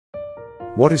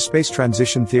What is space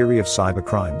transition theory of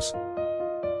cybercrimes?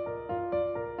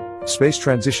 Space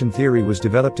transition theory was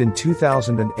developed in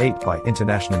 2008 by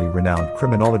internationally renowned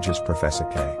criminologist Professor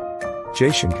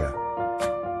Jaishankar.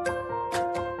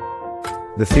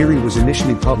 The theory was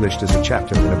initially published as a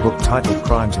chapter in a book titled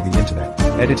Crimes of the Internet,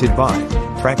 edited by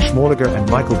Schmalleger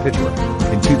and Michael Pittaro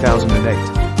in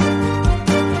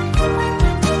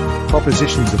 2008.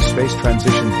 Propositions of space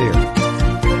transition theory.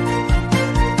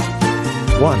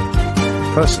 1.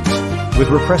 Persons with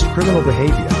repressed criminal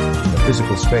behavior in the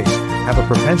physical space have a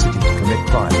propensity to commit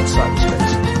crime in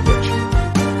cyberspace, which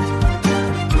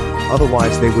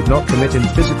otherwise they would not commit in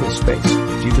physical space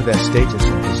due to their status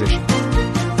and position.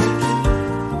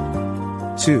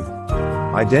 2.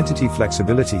 Identity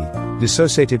flexibility,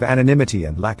 dissociative anonymity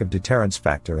and lack of deterrence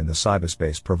factor in the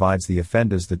cyberspace provides the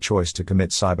offenders the choice to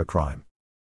commit cybercrime.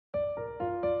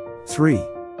 3.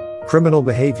 Criminal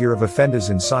behavior of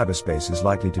offenders in cyberspace is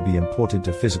likely to be imported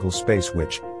to physical space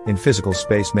which, in physical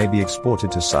space may be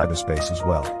exported to cyberspace as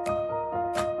well.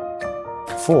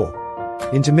 4.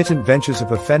 Intermittent ventures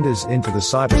of offenders into the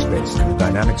cyberspace and the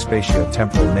dynamic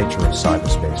spatio-temporal nature of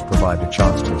cyberspace provide a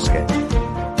chance to escape.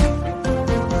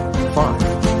 5.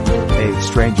 A.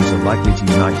 Strangers are likely to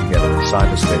unite together in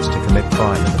cyberspace to commit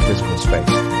crime in the physical space.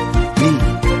 B.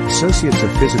 Associates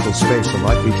of physical space are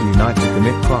likely to unite to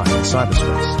commit crime in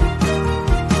cyberspace.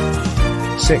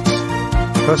 6.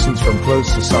 Persons from closed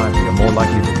society are more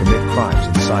likely to commit crimes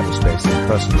in cyberspace than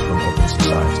persons from open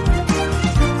society.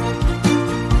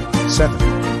 7.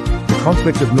 The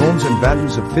conflict of norms and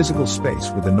values of physical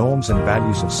space with the norms and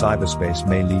values of cyberspace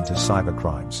may lead to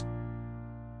cybercrimes.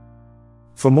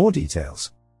 For more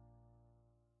details,